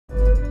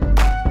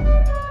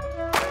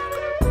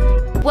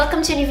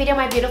Welcome to a new video,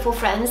 my beautiful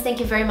friends. Thank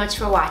you very much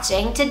for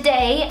watching.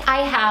 Today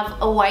I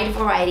have a wide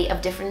variety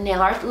of different nail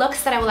art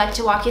looks that I would like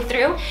to walk you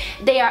through.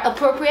 They are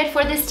appropriate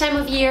for this time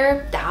of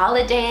year, the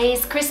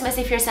holidays, Christmas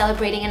if you're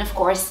celebrating, and of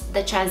course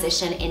the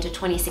transition into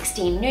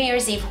 2016 New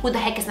Year's Eve. Who the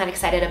heck is not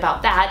excited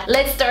about that?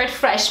 Let's start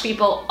fresh,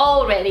 people,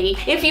 already.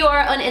 If you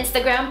are on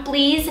Instagram,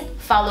 please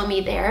follow me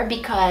there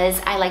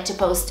because I like to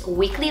post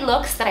weekly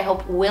looks that I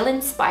hope will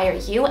inspire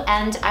you,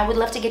 and I would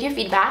love to get your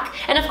feedback.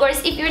 And of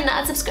course, if you're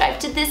not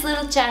subscribed to this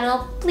little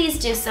channel, please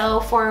do so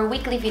for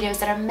weekly videos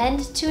that are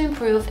meant to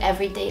improve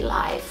everyday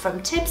life,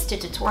 from tips to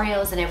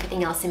tutorials and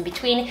everything else in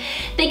between.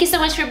 Thank you so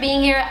much for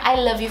being here. I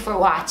love you for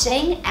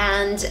watching,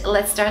 and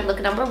let's start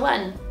look number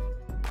one.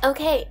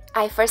 Okay,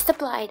 I first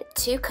applied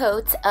 2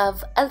 coats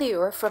of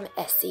Allure from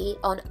Essie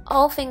on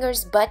all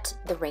fingers but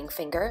the ring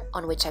finger,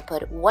 on which I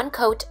put 1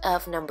 coat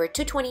of number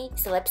 220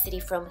 Celeb City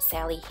from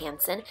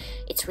Hansen.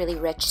 It's really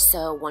rich,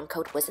 so 1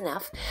 coat was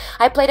enough.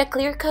 I applied a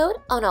clear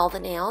coat on all the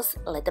nails,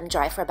 let them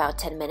dry for about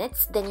 10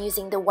 minutes, then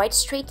using the white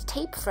straight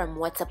tape from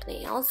What's Up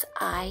Nails,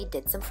 I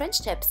did some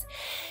French tips.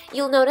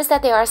 You'll notice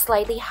that they are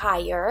slightly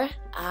higher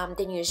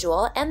than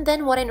usual and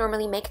than what I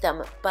normally make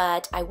them,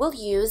 but I will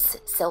use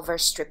silver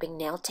stripping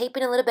nail tape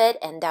in a little bit,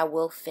 and that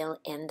will fill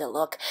in the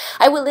look.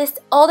 I will list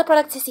all the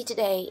products you see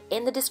today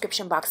in the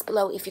description box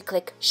below. If you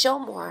click show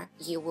more,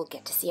 you will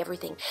get to see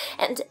everything.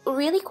 And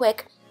really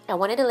quick, I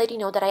wanted to let you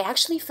know that I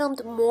actually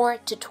filmed more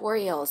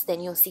tutorials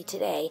than you'll see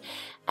today.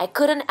 I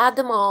couldn't add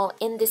them all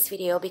in this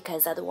video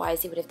because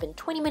otherwise it would have been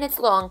 20 minutes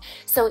long.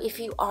 So if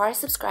you are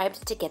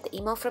subscribed to get the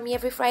email from me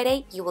every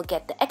Friday, you will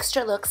get the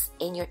extra looks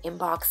in your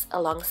inbox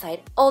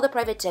alongside all the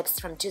private tips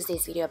from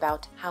Tuesday's video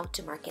about how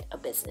to market a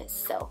business.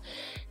 So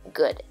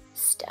good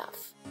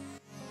stuff.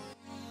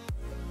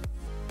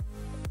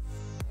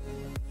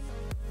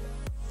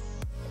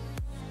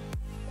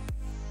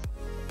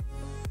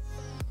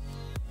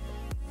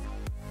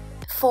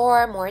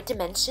 For more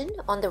dimension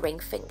on the ring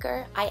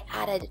finger, I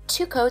added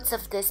 2 coats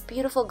of this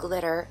beautiful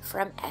glitter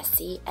from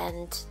Essie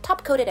and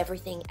top coated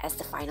everything as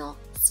the final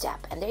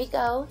step. And there you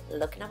go,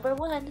 look number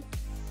 1.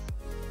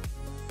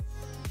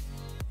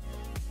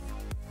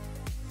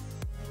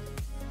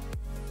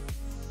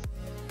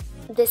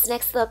 This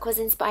next look was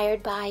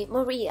inspired by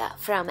Maria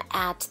from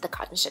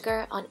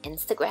 @theCottonSugar on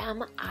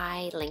Instagram.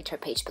 I linked her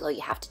page below,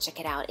 you have to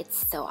check it out,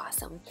 it's so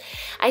awesome.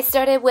 I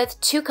started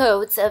with 2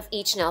 coats of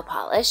each nail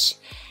polish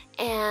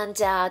and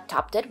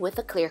topped it with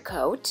a clear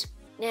coat.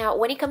 Now,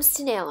 when it comes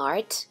to nail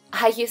art,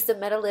 I use the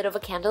metal lid of a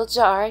candle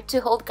jar to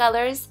hold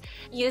colors.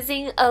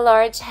 Using a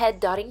large head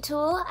dotting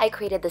tool, I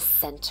created the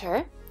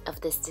center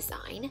of this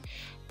design.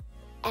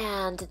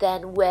 And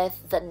then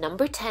with the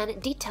number 10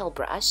 detail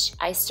brush,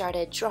 I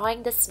started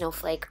drawing the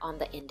snowflake on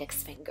the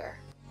index finger.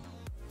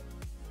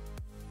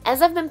 As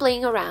I've been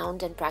playing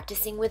around and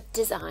practicing with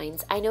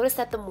designs, I noticed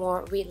that the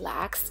more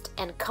relaxed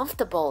and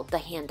comfortable the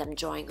hand I'm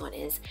drawing on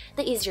is,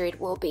 the easier it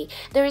will be.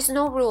 There is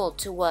no rule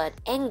to what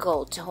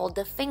angle to hold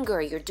the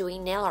finger you're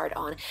doing nail art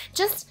on.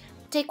 Just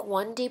take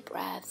 1 deep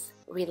breath,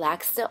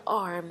 relax the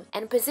arm,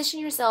 and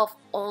position yourself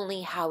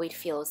only how it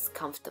feels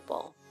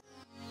comfortable.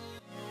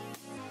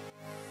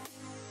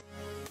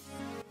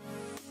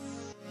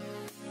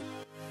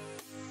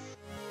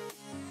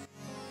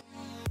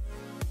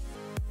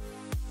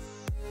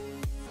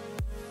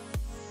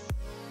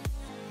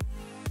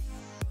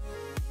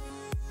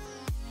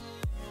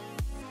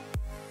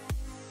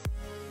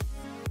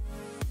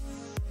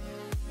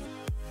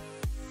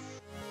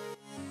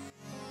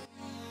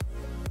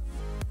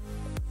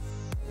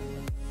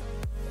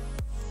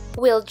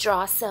 We'll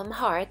draw some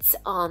hearts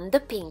on the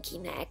pinky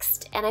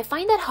next, and I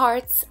find that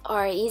hearts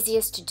are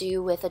easiest to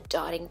do with a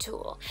dotting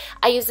tool.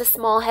 I use a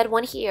small head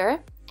one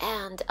here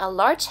and a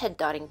large head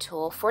dotting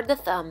tool for the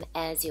thumb,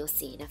 as you'll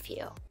see in a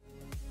few.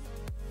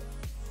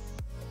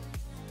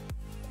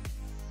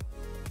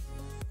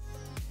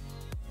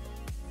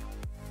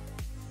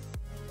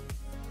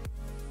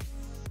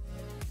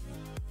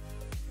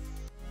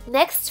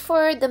 Next,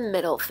 for the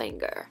middle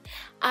finger.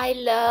 I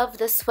love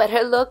the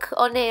sweater look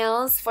on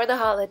nails for the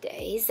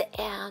holidays,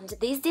 and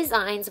these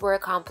designs were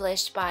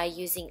accomplished by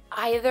using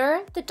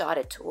either the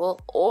dotted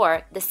tool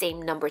or the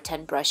same number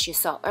 10 brush you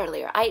saw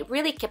earlier. I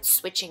really kept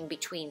switching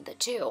between the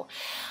two.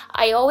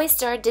 I always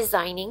start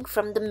designing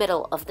from the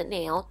middle of the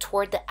nail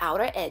toward the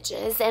outer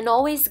edges and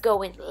always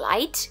go in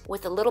light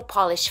with a little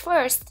polish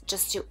first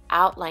just to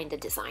outline the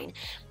design,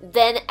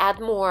 then add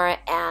more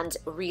and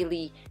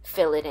really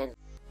fill it in.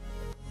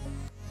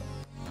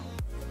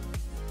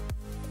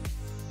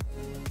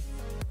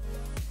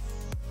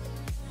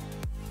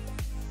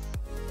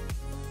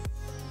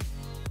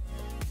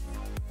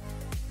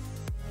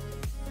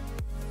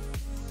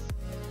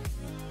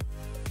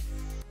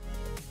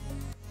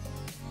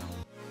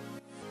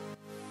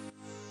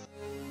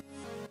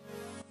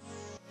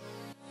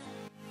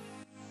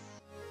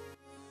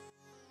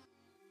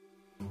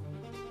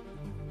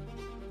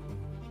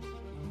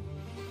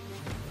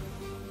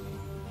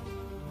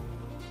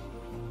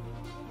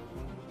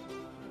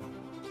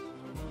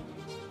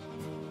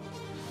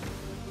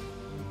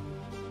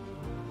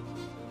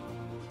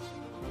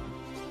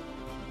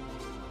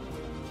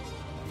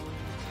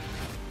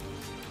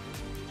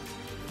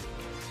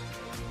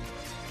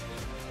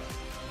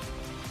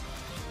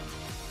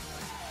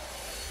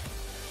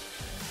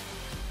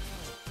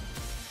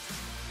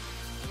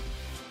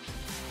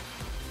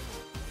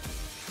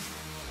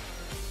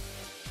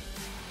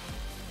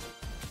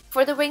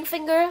 For the ring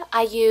finger,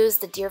 I use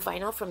the Deer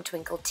vinyl from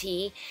Twinkle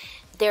Tea.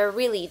 They're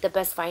really the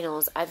best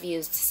vinyls I've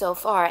used so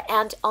far,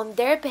 and on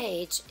their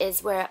page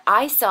is where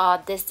I saw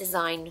this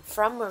design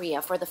from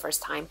Maria for the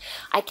first time.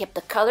 I kept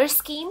the color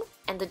scheme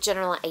and the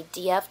general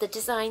idea of the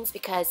designs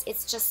because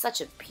it's just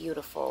such a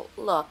beautiful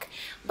look,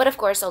 but of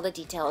course all the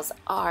details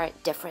are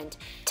different.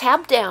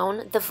 Tap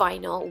down the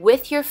vinyl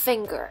with your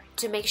finger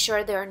to make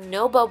sure there are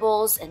no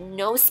bubbles and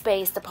no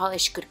space the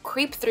polish could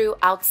creep through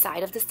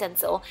outside of the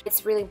stencil.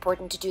 It's really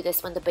important to do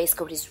this when the base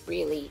coat is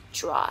really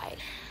dry.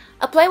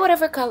 Apply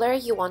whatever color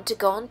you want to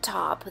go on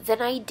top,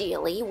 then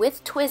ideally,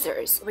 with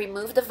tweezers,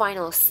 remove the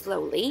vinyl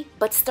slowly,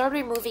 but start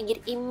removing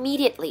it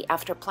immediately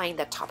after applying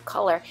the top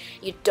color.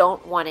 You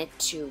don't want it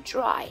to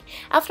dry.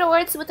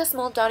 Afterwards, with a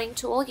small dotting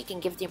tool, you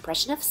can give the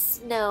impression of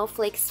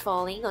snowflakes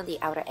falling on the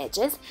outer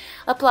edges.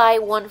 Apply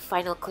one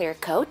final clear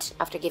coat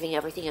after giving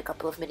everything a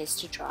couple of minutes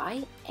to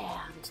dry,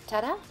 and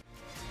ta-da!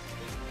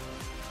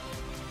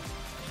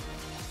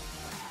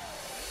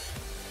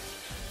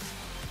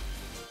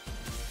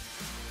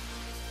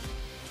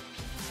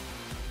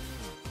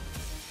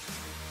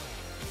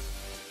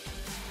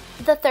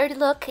 The third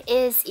look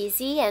is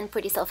easy and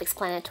pretty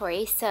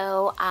self-explanatory,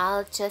 so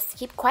I'll just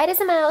keep quiet as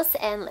a mouse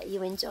and let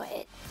you enjoy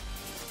it.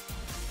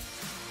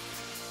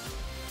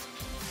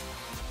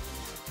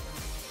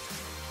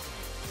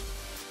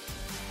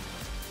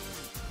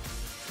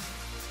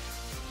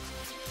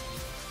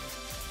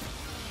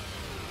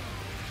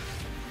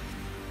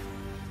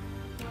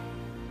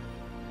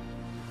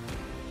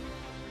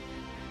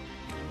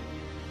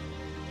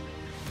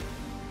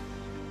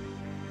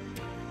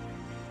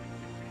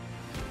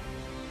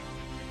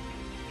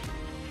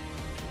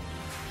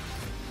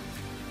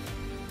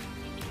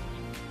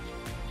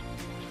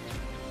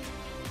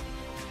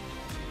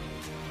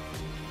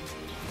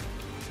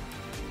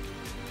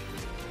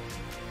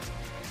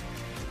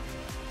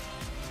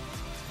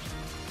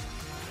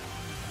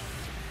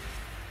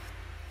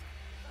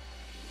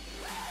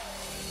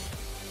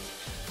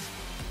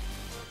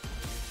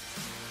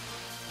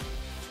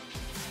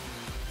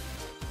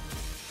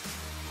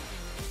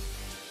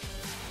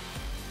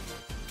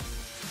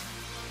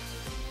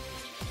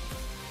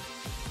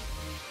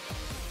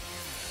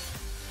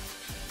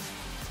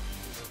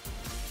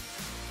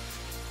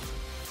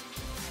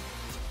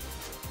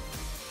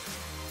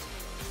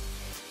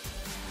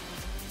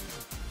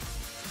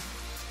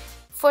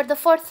 For the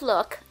fourth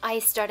look, I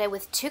started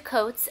with 2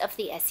 coats of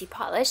the Essie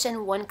polish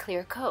and 1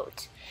 clear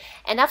coat.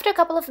 And after a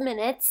couple of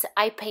minutes,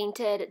 I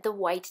painted the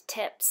white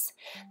tips.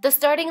 The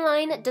starting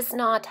line does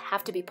not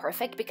have to be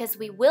perfect because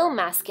we will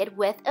mask it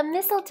with a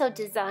mistletoe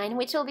design,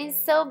 which will be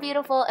so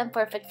beautiful and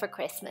perfect for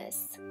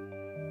Christmas.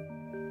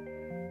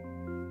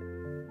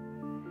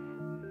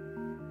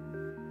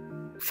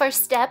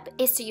 First step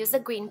is to use the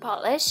green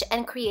polish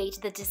and create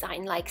the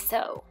design like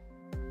so.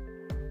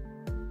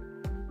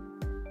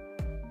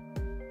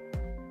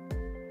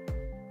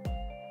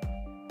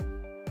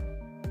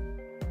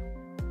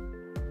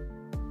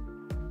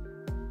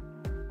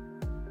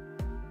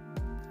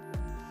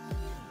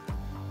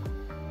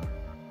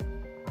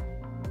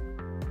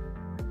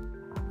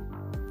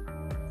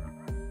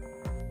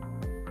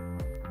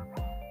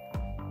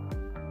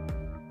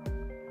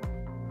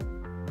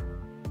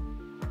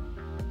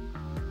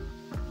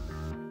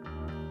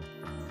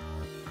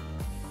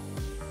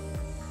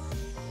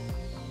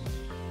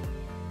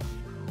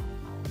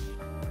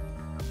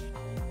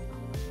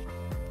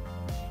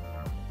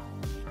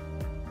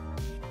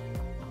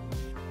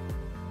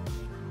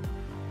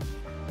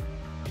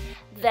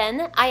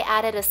 Then I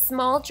added a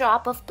small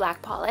drop of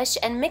black polish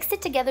and mixed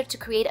it together to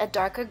create a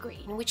darker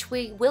green, which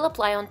we will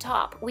apply on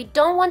top. We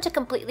don't want to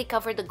completely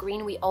cover the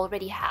green we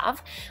already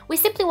have. We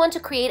simply want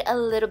to create a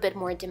little bit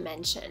more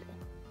dimension.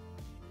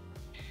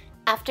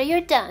 After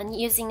you're done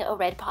using a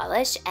red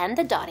polish and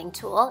the dotting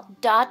tool,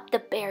 dot the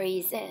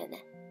berries in.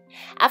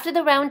 After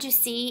the round you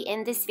see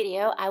in this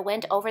video, I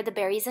went over the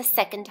berries a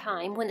second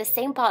time with the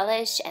same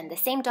polish and the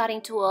same dotting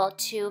tool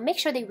to make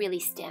sure they really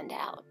stand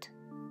out.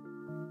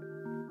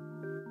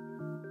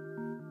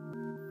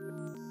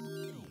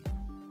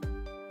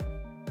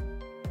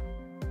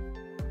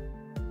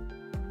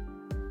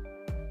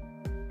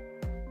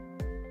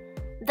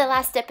 The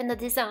last step in the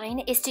design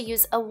is to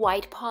use a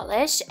white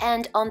polish,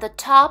 and on the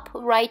top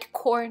right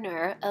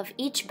corner of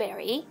each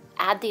berry,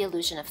 add the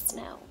illusion of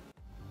snow.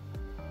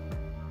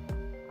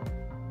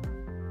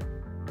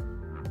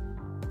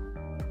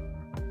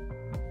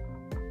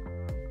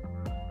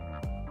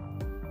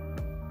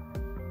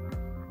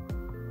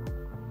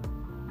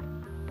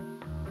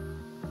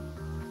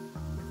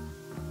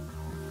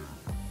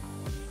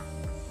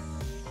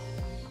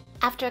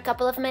 After a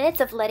couple of minutes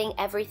of letting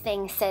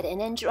everything set in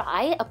and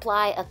dry,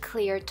 apply a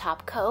clear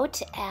top coat,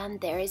 and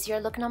there is your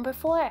look number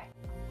 4.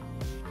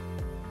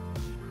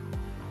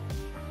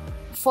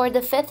 For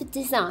the fifth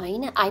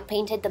design, I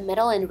painted the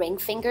middle and ring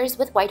fingers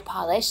with white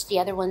polish, the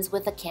other ones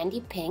with a candy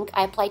pink.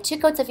 I applied 2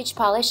 coats of each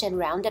polish and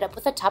rounded up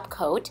with a top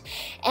coat.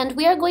 And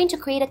we are going to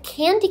create a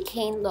candy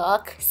cane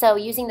look. So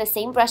using the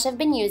same brush I've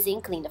been using,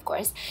 cleaned of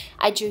course,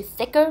 I drew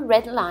thicker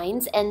red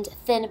lines and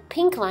thin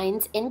pink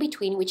lines in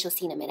between, which you'll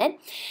see in a minute.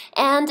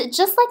 And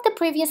just like the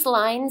previous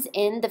lines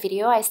in the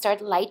video, I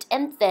start light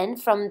and thin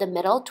from the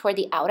middle toward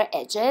the outer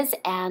edges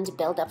and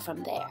build up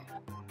from there.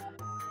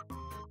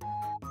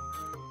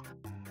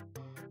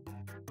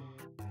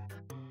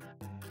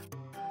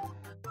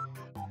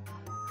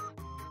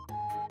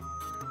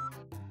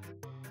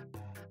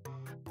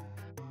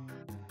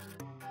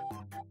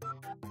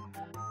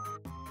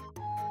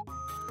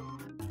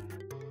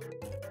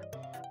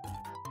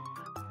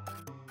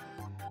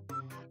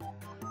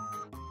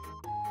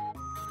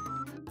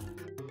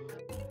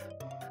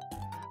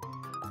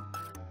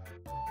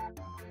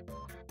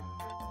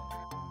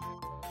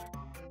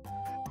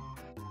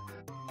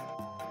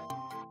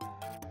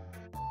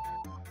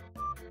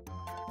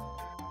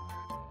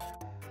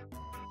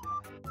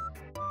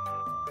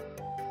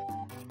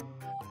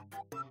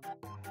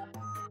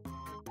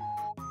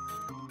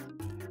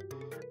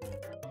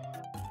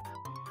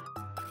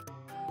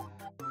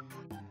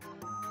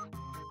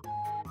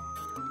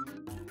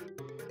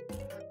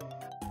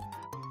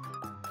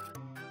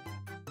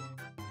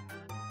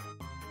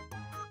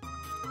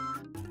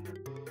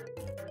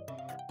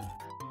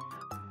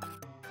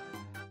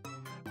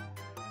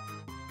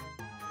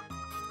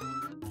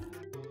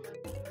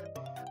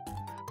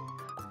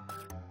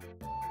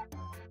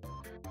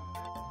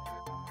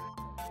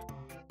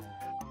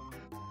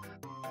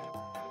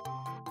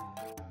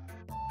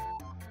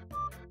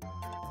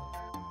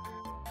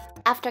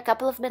 After a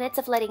couple of minutes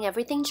of letting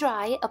everything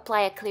dry,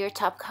 apply a clear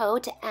top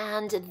coat,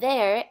 and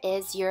there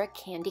is your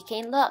candy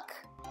cane look.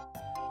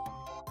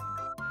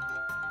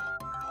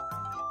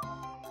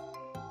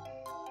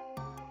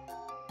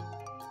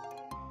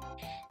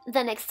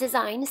 The next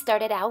design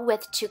started out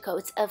with 2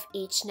 coats of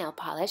each nail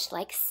polish,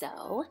 like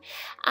so.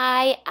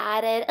 I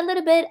added a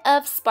little bit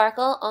of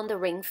sparkle on the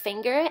ring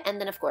finger and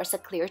then of course a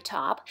clear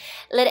top.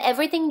 Let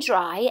everything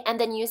dry, and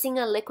then using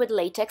a liquid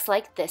latex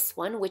like this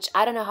one, which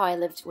I don't know how I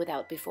lived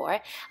without before,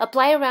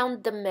 apply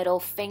around the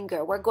middle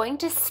finger. We're going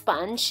to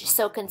sponge,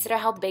 so consider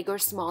how big or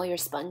small your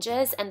sponge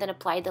is, and then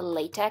apply the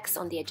latex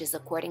on the edges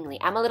accordingly.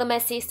 I'm a little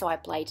messy, so I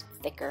applied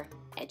thicker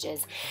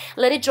edges.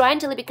 Let it dry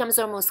until it becomes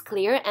almost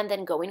clear, and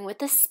then go in with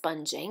the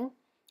sponging.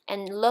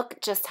 And look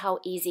just how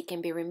easy it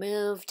can be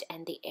removed,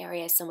 and the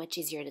area is so much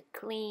easier to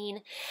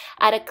clean.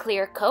 Add a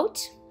clear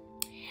coat.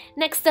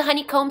 Next, the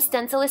honeycomb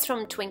stencil is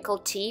from Twinkle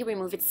Tea.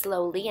 Remove it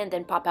slowly and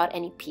then pop out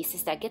any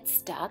pieces that get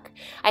stuck.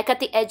 I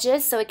cut the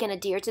edges so it can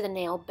adhere to the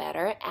nail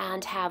better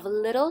and have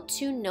little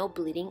to no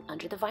bleeding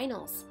under the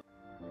vinyls.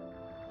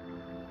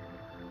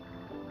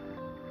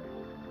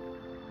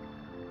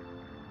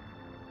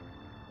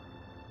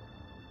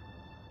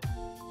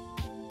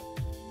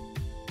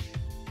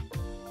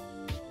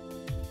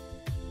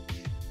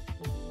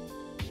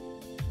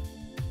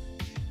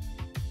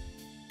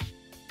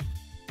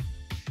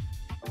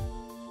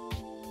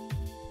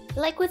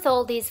 Like with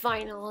all these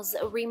vinyls,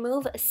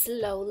 remove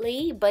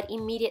slowly but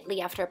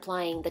immediately after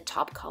applying the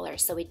top color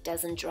so it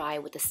doesn't dry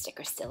with the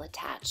sticker still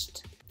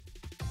attached.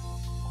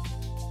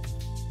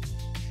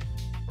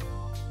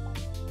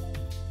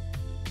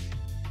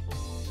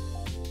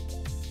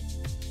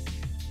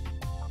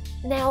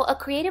 Now, a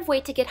creative way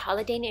to get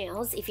holiday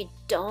nails, if you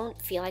don't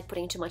feel like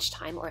putting too much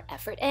time or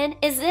effort in,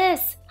 is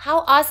this. How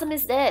awesome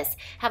is this?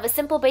 Have a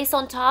simple base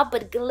on top,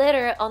 but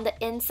glitter on the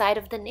inside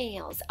of the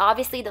nails.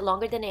 Obviously, the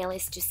longer the nail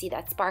is to see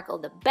that sparkle,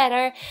 the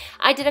better.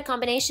 I did a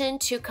combination,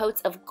 2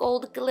 coats of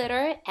gold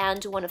glitter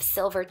and 1 of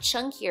silver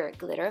chunkier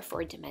glitter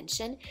for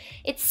dimension.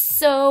 It's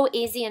so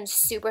easy and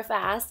super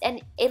fast,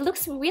 and it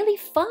looks really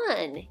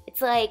fun.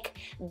 It's like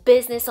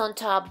business on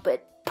top,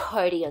 but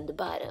party on the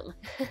bottom.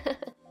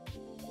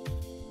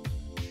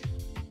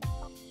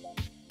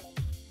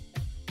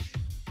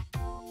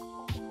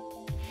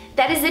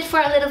 That is it for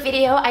our little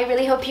video. I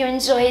really hope you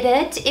enjoyed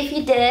it. If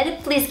you did,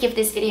 please give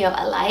this video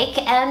a like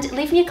and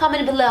leave me a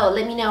comment below.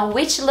 Let me know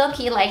which look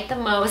you like the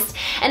most,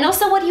 and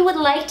also what you would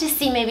like to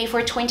see maybe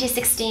for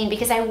 2016,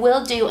 because I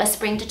will do a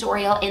spring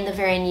tutorial in the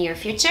very near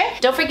future.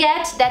 Don't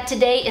forget that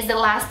today is the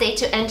last day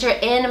to enter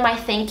in my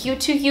thank you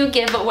to you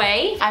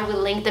giveaway. I will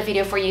link the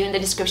video for you in the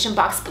description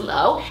box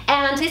below.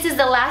 And this is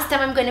the last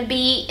time I'm going to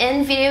be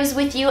in videos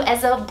with you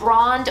as a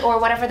blonde or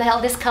whatever the hell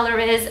this color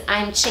is.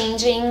 I'm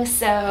changing,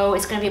 so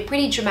it's going to be a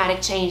pretty dramatic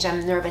change.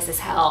 I'm nervous as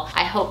hell.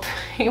 I hope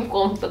it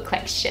won't look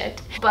like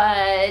shit,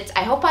 but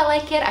I hope I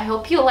like it. I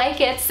hope you like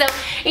it. So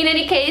in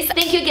any case,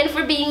 thank you again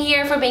for being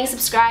here, for being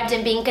subscribed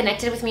and being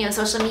connected with me on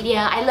social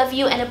media. I love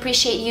you and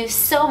appreciate you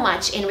so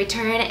much in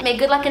return. May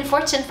good luck and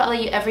fortune follow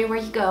you everywhere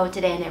you go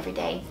today and every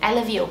day. I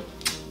love you.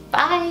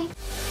 Bye.